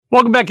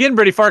Welcome back in,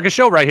 Brady Farkas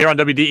Show, right here on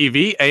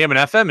WDEV, AM and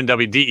FM, and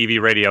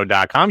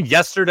WDEVradio.com.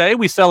 Yesterday,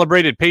 we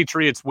celebrated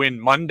Patriots Win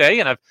Monday,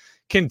 and I've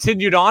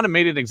continued on and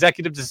made an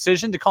executive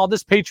decision to call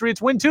this Patriots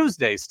Win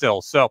Tuesday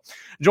still. So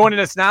joining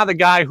us now, the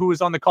guy who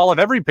is on the call of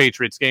every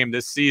Patriots game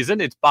this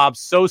season, it's Bob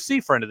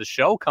Socci, friend of the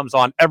show, comes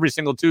on every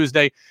single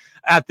Tuesday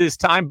at this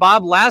time.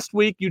 Bob, last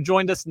week you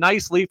joined us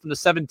nicely from the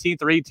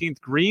 17th or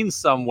 18th green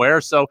somewhere.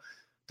 So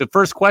the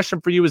first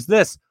question for you is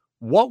this: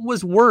 what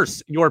was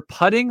worse, your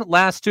putting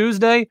last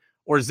Tuesday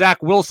or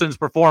Zach Wilson's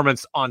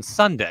performance on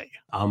Sunday?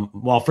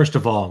 Well, first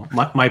of all,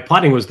 my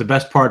putting was the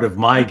best part of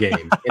my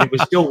game. And it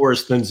was still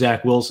worse than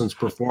Zach Wilson's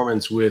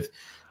performance with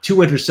 2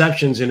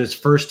 interceptions in his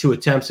first 2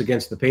 attempts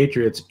against the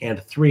Patriots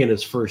and 3 in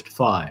his first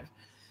 5.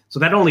 So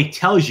that only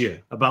tells you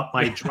about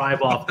my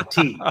drive off the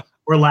tee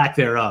or lack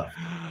thereof.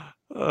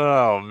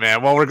 Oh,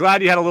 man. Well, we're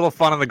glad you had a little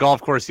fun on the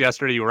golf course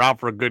yesterday. You were out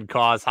for a good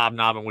cause,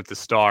 hobnobbing with the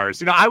stars.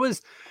 You know, I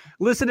was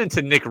listening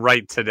to Nick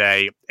Wright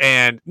today,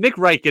 and Nick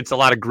Wright gets a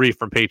lot of grief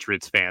from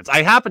Patriots fans.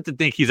 I happen to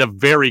think he's a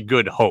very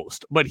good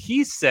host, but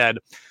he said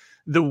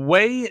the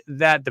way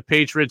that the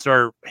Patriots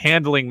are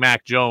handling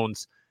Mac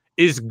Jones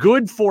is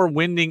good for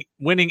winning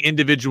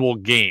individual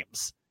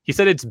games. He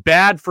said it's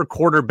bad for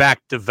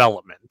quarterback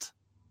development.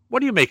 What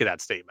do you make of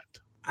that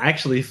statement? I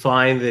actually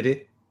find that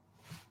it,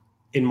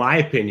 in my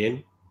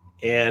opinion,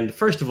 and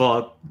first of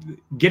all,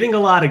 getting a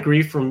lot of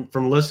grief from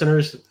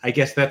listeners, I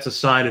guess that's a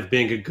sign of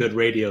being a good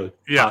radio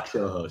talk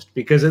show host,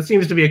 because it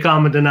seems to be a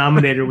common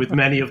denominator with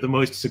many of the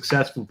most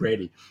successful,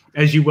 Brady,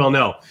 as you well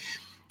know.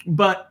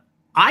 But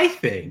I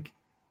think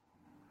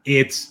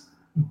it's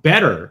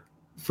better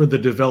for the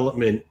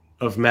development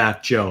of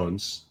Mac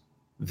Jones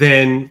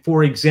than,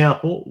 for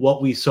example,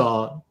 what we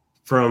saw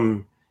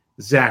from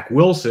Zach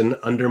Wilson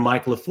under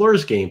Mike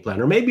LaFleur's game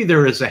plan. Or maybe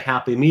there is a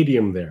happy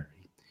medium there.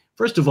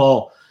 First of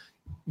all,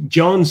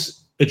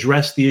 Jones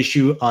addressed the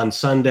issue on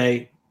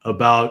Sunday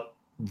about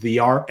the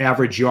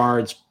average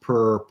yards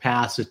per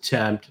pass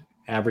attempt,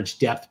 average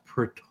depth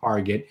per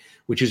target,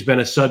 which has been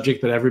a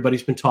subject that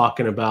everybody's been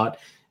talking about,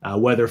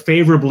 whether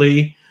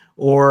favorably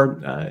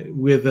or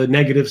with a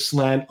negative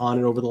slant on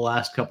it over the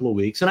last couple of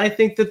weeks. And I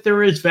think that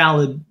there is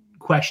valid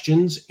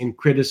questions and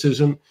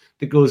criticism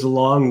that goes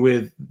along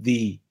with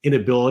the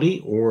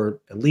inability,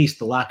 or at least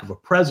the lack of a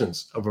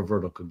presence, of a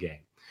vertical game.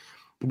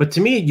 But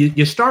to me,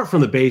 you start from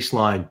the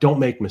baseline. Don't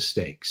make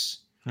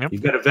mistakes. Yep.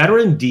 You've got a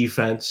veteran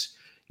defense.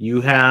 You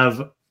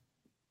have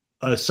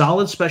a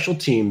solid special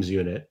teams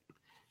unit.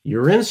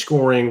 You're in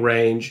scoring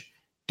range.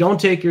 Don't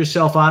take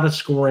yourself out of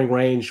scoring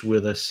range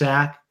with a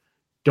sack.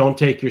 Don't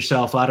take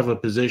yourself out of a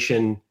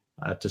position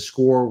to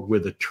score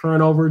with a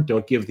turnover.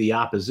 Don't give the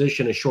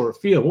opposition a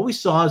short field. What we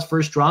saw his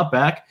first drop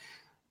back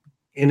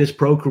in his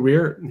pro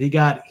career, he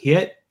got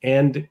hit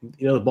and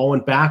the ball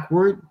went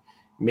backward.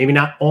 Maybe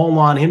not all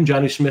on him.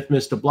 Johnny Smith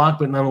missed a block,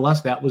 but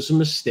nonetheless, that was a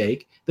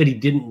mistake that he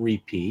didn't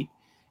repeat.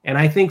 And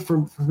I think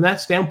from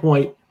that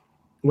standpoint,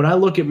 when I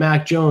look at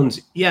Mac Jones,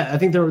 I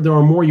think there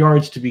are more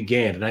yards to be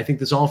gained. And I think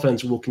this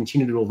offense will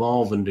continue to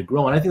evolve and to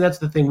grow. And I think that's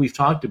the thing we've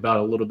talked about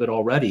a little bit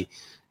already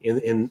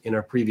in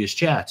our previous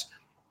chats.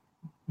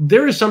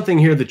 There is something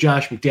here that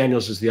Josh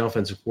McDaniels, as the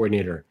offensive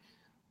coordinator,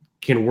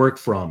 can work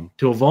from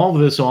to evolve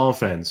this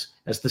offense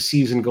as the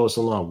season goes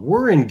along.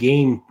 We're in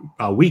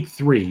week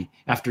 3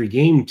 after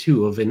game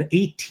 2 of an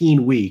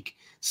 18-week,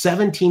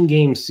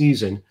 17-game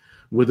season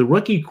with a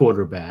rookie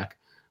quarterback,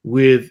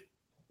 with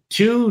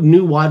 2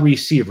 new wide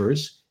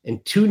receivers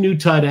and 2 new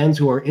tight ends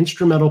who are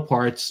instrumental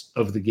parts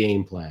of the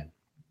game plan.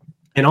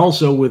 And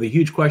also with a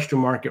huge question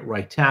mark at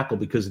right tackle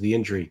because of the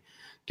injury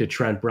to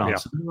Trent Brown. Yeah.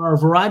 So there are a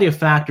variety of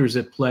factors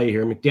at play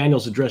here.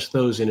 McDaniels addressed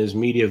those in his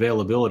media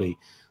availability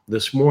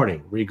this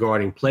morning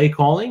regarding play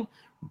calling,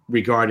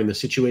 regarding the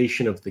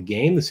situation of the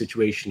game, the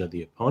situation of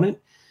the opponent,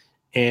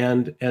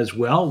 and as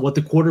well what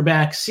the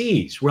quarterback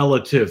sees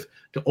relative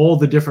to all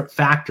the different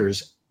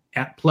factors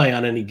at play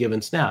on any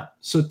given snap.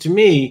 So to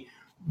me,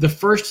 the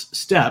first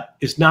step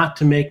is not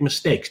to make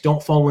mistakes.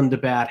 Don't fall into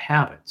bad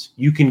habits.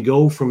 You can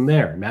go from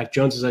there. Mac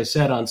Jones, as I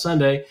said on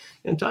Sunday,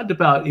 and talked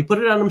about, he put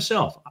it on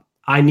himself.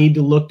 I need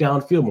to look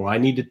downfield more. I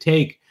need to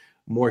take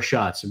more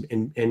shots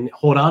and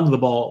hold on to the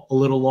ball a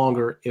little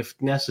longer if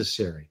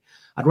necessary.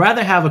 I'd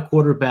rather have a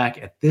quarterback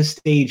at this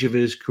stage of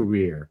his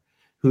career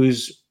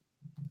who's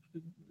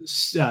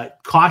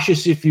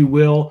cautious, if you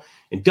will,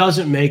 and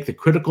doesn't make the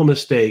critical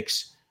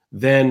mistakes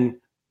than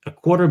a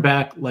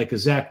quarterback like a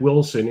Zach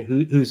Wilson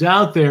who's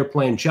out there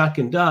playing chuck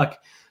and duck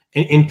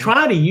and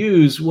trying to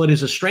use what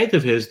is a strength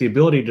of his, the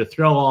ability to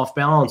throw off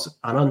balance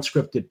on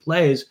unscripted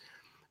plays,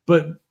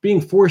 but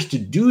being forced to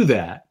do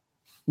that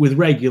with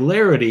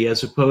regularity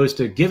as opposed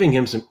to giving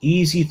him some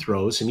easy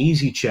throws, some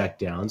easy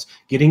checkdowns,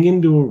 getting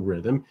into a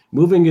rhythm,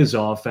 moving his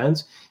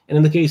offense, and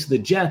in the case of the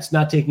Jets,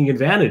 not taking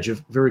advantage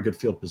of very good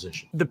field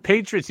position. The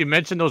Patriots, you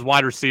mentioned those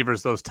wide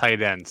receivers, those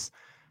tight ends.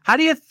 How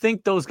do you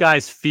think those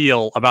guys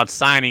feel about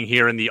signing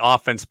here and the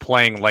offense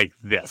playing like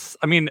this?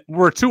 I mean,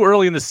 we're too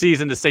early in the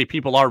season to say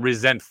people are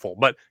resentful,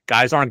 but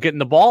guys aren't getting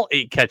the ball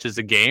 8 catches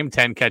a game,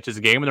 10 catches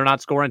a game, and they're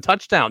not scoring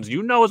touchdowns.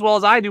 You know as well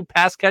as I do,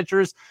 pass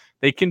catchers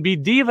they can be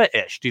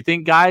diva-ish. Do you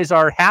think guys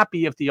are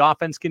happy if the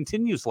offense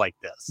continues like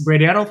this?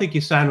 Brady, I don't think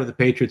you sign with the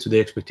Patriots with the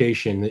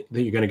expectation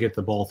that you're going to get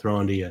the ball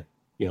thrown to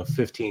you,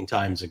 15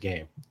 times a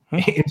game.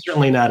 And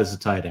certainly not as a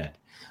tight end.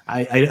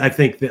 I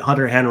think that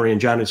Hunter Henry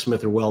and Jonnu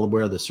Smith are well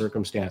aware of the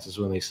circumstances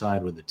when they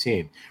signed with the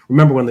team.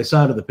 Remember, when they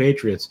signed with the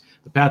Patriots,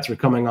 the Pats were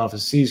coming off a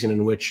season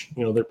in which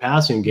their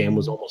passing game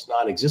was almost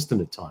non-existent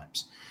at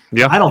times.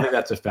 Yeah, I don't think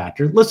that's a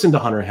factor. Listen to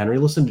Hunter Henry.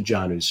 Listen to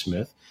Jonnu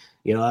Smith.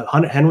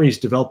 Hunter Henry's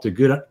developed a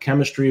good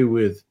chemistry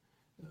with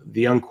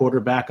the young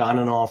quarterback on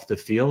and off the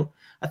field.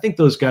 I think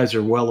those guys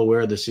are well aware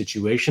of the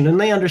situation,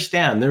 and they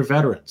understand. They're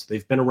veterans.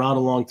 They've been around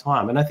a long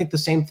time. And I think the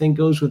same thing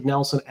goes with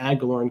Nelson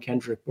Aguilar and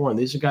Kendrick Bourne.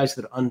 These are guys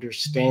that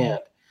understand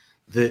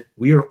that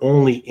we are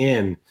only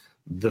in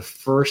the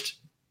first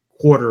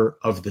quarter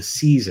of the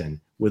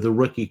season with a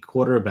rookie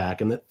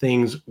quarterback, and that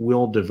things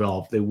will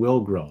develop. They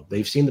will grow.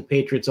 They've seen the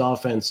Patriots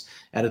offense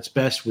at its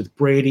best with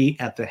Brady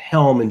at the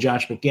helm and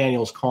Josh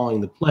McDaniels calling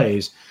the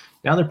plays.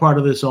 Now they're part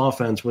of this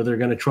offense where they're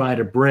going to try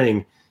to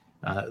bring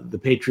the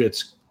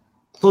Patriots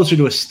closer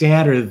to a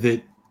standard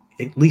that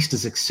at least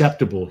is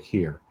acceptable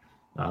here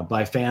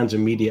by fans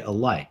and media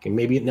alike. And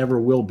maybe it never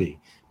will be.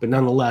 But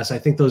nonetheless, I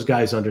think those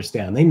guys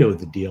understand. They know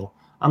the deal.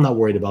 I'm not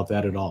worried about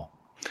that at all.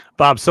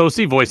 Bob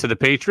Socci, voice of the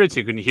Patriots.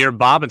 You can hear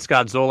Bob and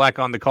Scott Zolak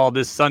on the call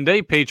this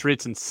Sunday.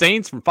 Patriots and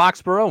Saints from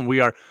Foxborough, and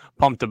we are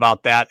pumped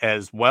about that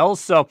as well.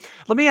 So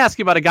let me ask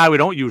you about a guy we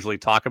don't usually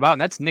talk about,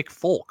 and that's Nick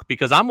Folk,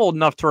 because I'm old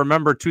enough to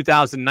remember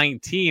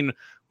 2019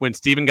 when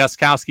Stephen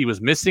Gostkowski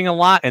was missing a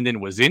lot and then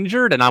was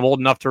injured, and I'm old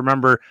enough to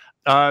remember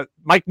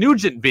Mike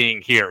Nugent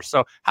being here.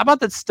 So how about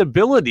that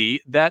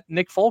stability that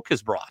Nick Folk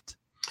has brought?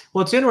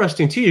 Well, it's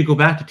interesting, too. You go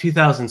back to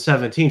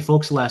 2017.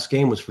 Folk's last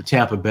game was for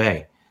Tampa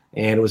Bay,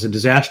 and it was a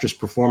disastrous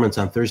performance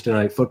on Thursday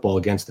Night Football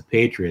against the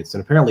Patriots.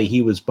 And apparently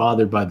he was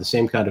bothered by the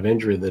same kind of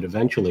injury that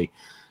eventually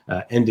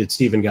ended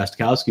Stephen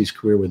Gostkowski's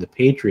career with the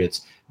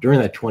Patriots during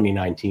that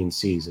 2019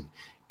 season.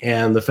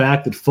 And the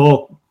fact that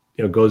Folk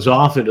goes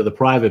off into the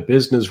private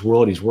business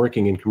world. He's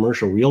working in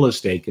commercial real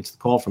estate, gets the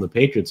call from the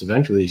Patriots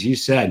eventually, as you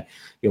said,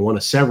 one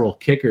of several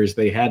kickers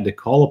they had to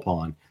call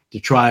upon to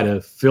try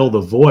to fill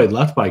the void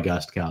left by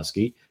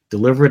Gostkowski,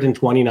 deliver it in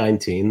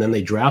 2019. Then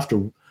they draft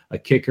a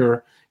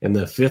kicker in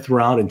the 5th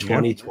round in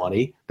 2020.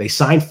 Yep. They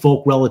signed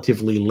Folk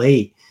relatively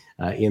late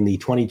in the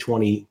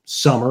 2020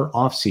 summer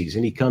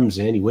offseason. He comes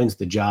in, he wins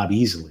the job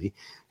easily.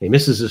 He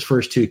misses his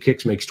first 2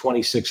 kicks, makes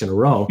 26 in a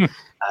row,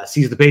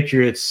 sees the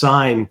Patriots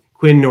sign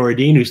Quinn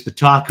Nordine, who's the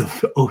talk of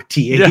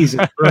OTAs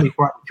in early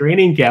part of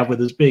training camp with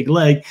his big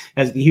leg,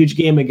 has the huge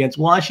game against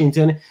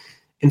Washington.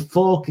 And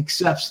Folk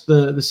accepts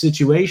the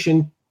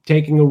situation,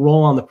 taking a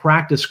role on the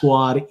practice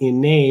squad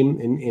in name,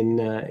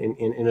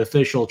 in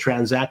official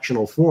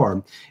transactional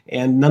form,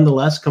 and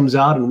nonetheless comes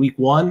out in week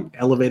 1,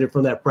 elevated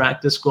from that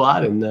practice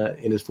squad in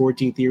his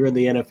 14th year in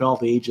the NFL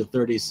at the age of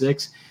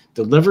 36,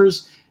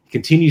 delivers,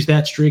 continues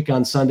that streak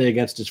on Sunday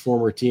against his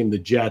former team, the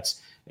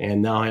Jets,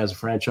 and now has a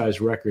franchise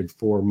record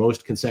for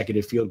most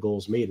consecutive field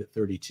goals made at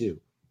 32.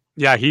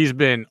 Yeah, he's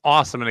been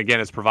awesome. And again,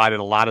 it's provided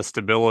a lot of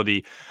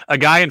stability. A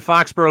guy in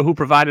Foxborough who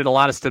provided a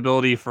lot of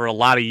stability for a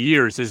lot of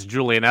years is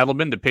Julian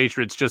Edelman. The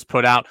Patriots just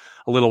put out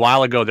a little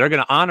while ago. They're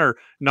going to honor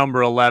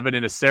number 11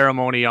 in a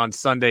ceremony on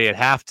Sunday at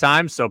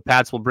halftime. So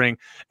Pats will bring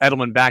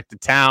Edelman back to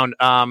town.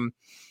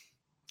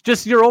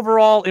 Just your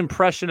overall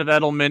impression of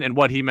Edelman and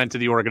what he meant to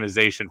the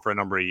organization for a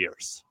number of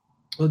years.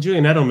 Well,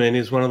 Julian Edelman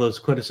is one of those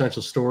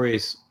quintessential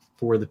stories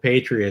for the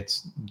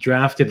Patriots.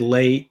 Drafted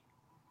late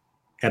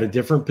at a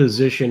different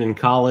position in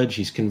college.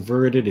 He's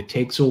converted. It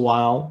takes a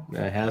while.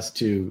 Has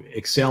to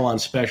excel on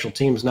special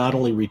teams, not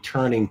only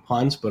returning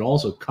punts, but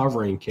also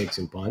covering kicks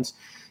and punts.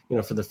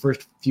 For the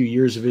first few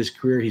years of his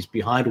career, he's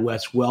behind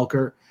Wes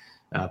Welker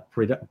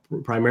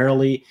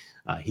primarily.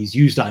 He's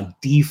used on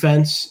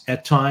defense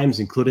at times,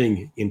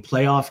 including in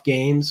playoff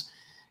games.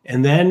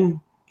 And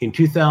then in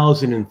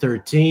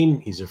 2013,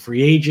 he's a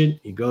free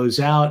agent. He goes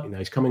out.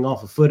 He's coming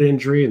off a foot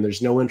injury, and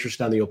there's no interest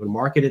on the open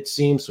market, it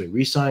seems. So he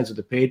re-signs with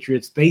the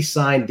Patriots. They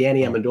signed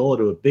Danny Amendola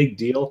to a big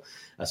deal,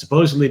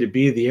 supposedly to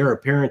be the heir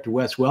apparent to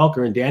Wes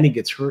Welker. And Danny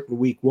gets hurt in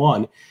week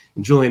 1.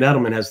 And Julian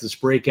Edelman has this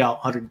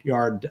breakout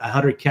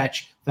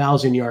 100-catch,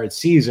 1,000-yard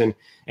season,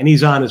 and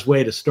he's on his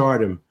way to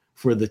stardom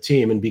for the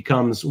team and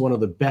becomes one of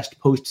the best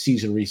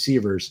postseason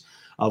receivers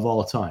of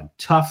all time.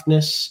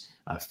 Toughness,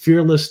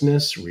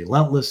 fearlessness,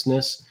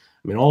 relentlessness.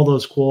 All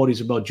those qualities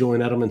about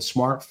Julian Edelman,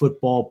 smart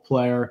football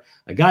player,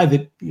 a guy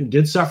that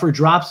did suffer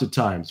drops at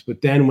times,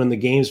 but then when the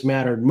games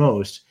mattered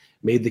most,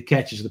 made the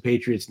catches the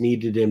Patriots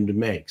needed him to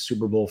make.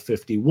 Super Bowl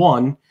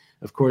 51,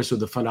 of course,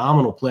 with a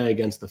phenomenal play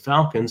against the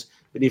Falcons,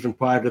 but even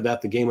prior to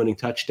that, the game-winning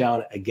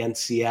touchdown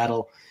against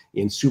Seattle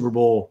in Super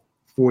Bowl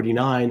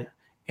 49.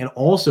 And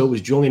also it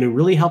was Julian who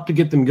really helped to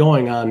get them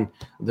going on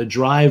the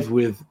drive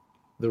with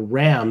the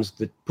Rams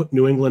that put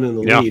New England in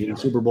the lead in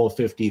Super Bowl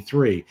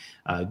 53.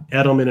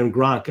 Edelman and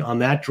Gronk on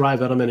that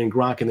drive, Edelman and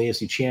Gronk in the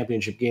AFC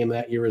Championship game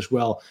that year as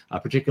well,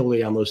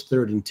 particularly on those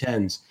 3rd and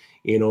 10s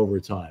in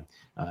overtime.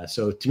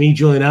 So to me,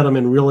 Julian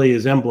Edelman really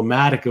is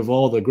emblematic of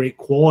all the great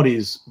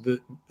qualities that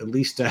at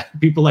least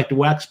people like to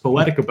wax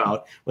poetic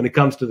about when it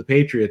comes to the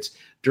Patriots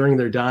during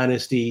their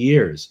dynasty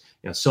years.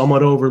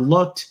 Somewhat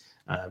overlooked,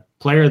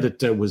 player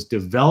that was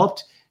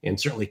developed and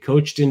certainly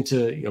coached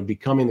into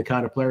becoming the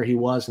kind of player he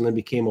was, and then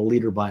became a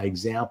leader by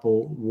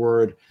example,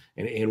 word,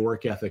 and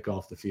work ethic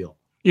off the field.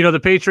 The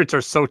Patriots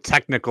are so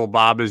technical,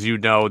 Bob, as you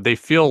know. They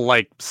feel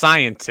like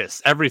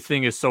scientists.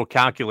 Everything is so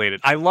calculated.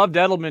 I loved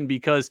Edelman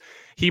because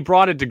he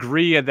brought a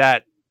degree of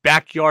that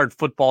backyard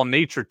football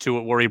nature to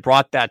it, where he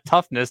brought that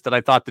toughness that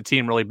I thought the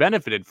team really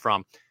benefited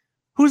from.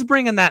 Who's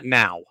bringing that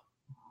now?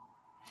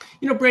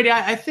 Brady,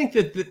 I think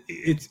that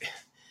it's,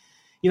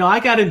 I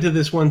got into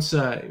this once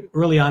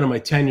early on in my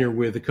tenure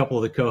with a couple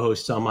of the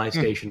co-hosts on my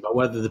station about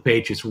whether the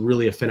Patriots were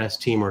really a finesse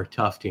team or a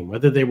tough team,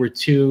 whether they were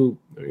too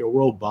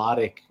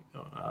robotic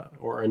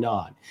or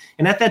not.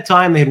 And at that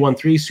time, they had won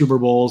 3 Super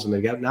Bowls, and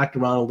they got knocked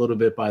around a little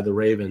bit by the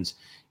Ravens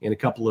in a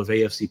couple of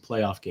AFC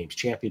playoff games,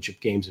 championship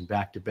games in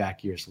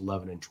back-to-back years,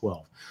 11 and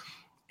 12.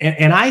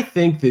 And I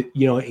think that,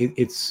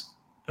 it's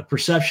a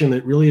perception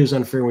that really is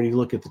unfair when you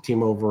look at the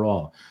team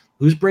overall.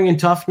 Who's bringing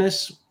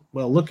toughness?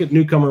 Well, look at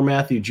newcomer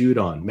Matt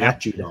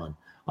Judon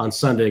on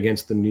Sunday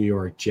against the New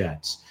York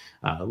Jets.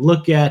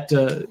 Look at,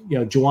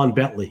 Juwan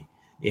Bentley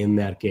in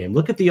that game.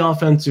 Look at the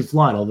offensive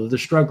line, although they're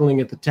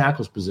struggling at the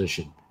tackles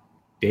position.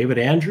 David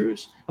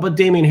Andrews? How about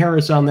Damian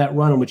Harris on that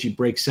run in which he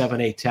breaks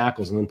 7-8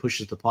 tackles and then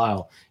pushes the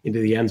pile into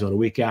the end zone a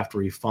week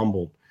after he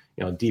fumbled,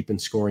 deep in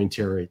scoring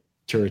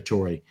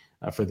territory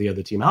for the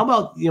other team? How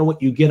about,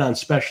 what you get on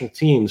special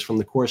teams from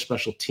the core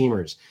special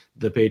teamers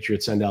the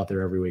Patriots send out there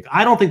every week?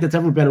 I don't think that's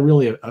ever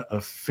been a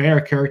fair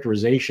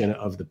characterization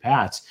of the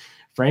Pats,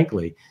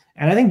 frankly.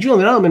 And I think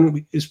Julian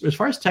Edelman, as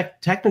far as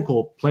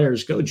technical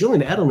players go,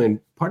 Julian Edelman,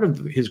 part of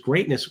his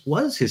greatness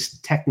was his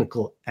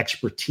technical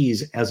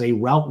expertise as a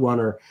route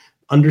runner,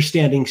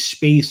 understanding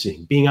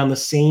spacing, being on the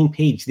same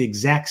page, the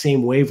exact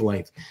same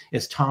wavelength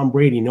as Tom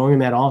Brady, knowing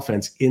that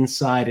offense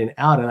inside and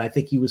out. And I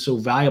think he was so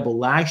valuable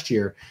last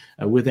year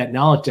with that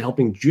knowledge to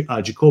helping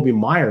Jacoby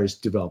Myers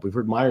develop. We've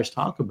heard Myers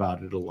talk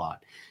about it a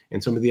lot,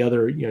 and some of the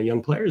other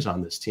young players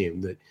on this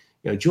team. That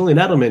Julian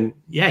Edelman,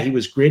 he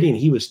was gritty and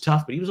he was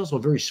tough, but he was also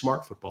a very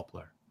smart football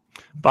player.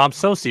 Bob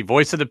Socci,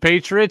 voice of the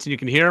Patriots, and you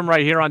can hear him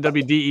right here on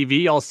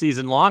WDEV all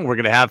season long. We're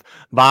going to have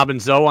Bob and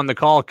Zoe on the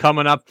call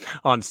coming up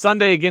on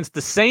Sunday against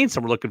the Saints,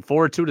 and we're looking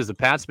forward to it as the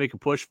Pats make a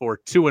push for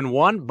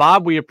 2-1.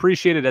 Bob, we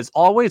appreciate it as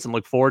always and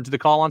look forward to the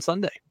call on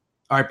Sunday.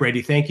 All right,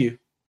 Brady, thank you.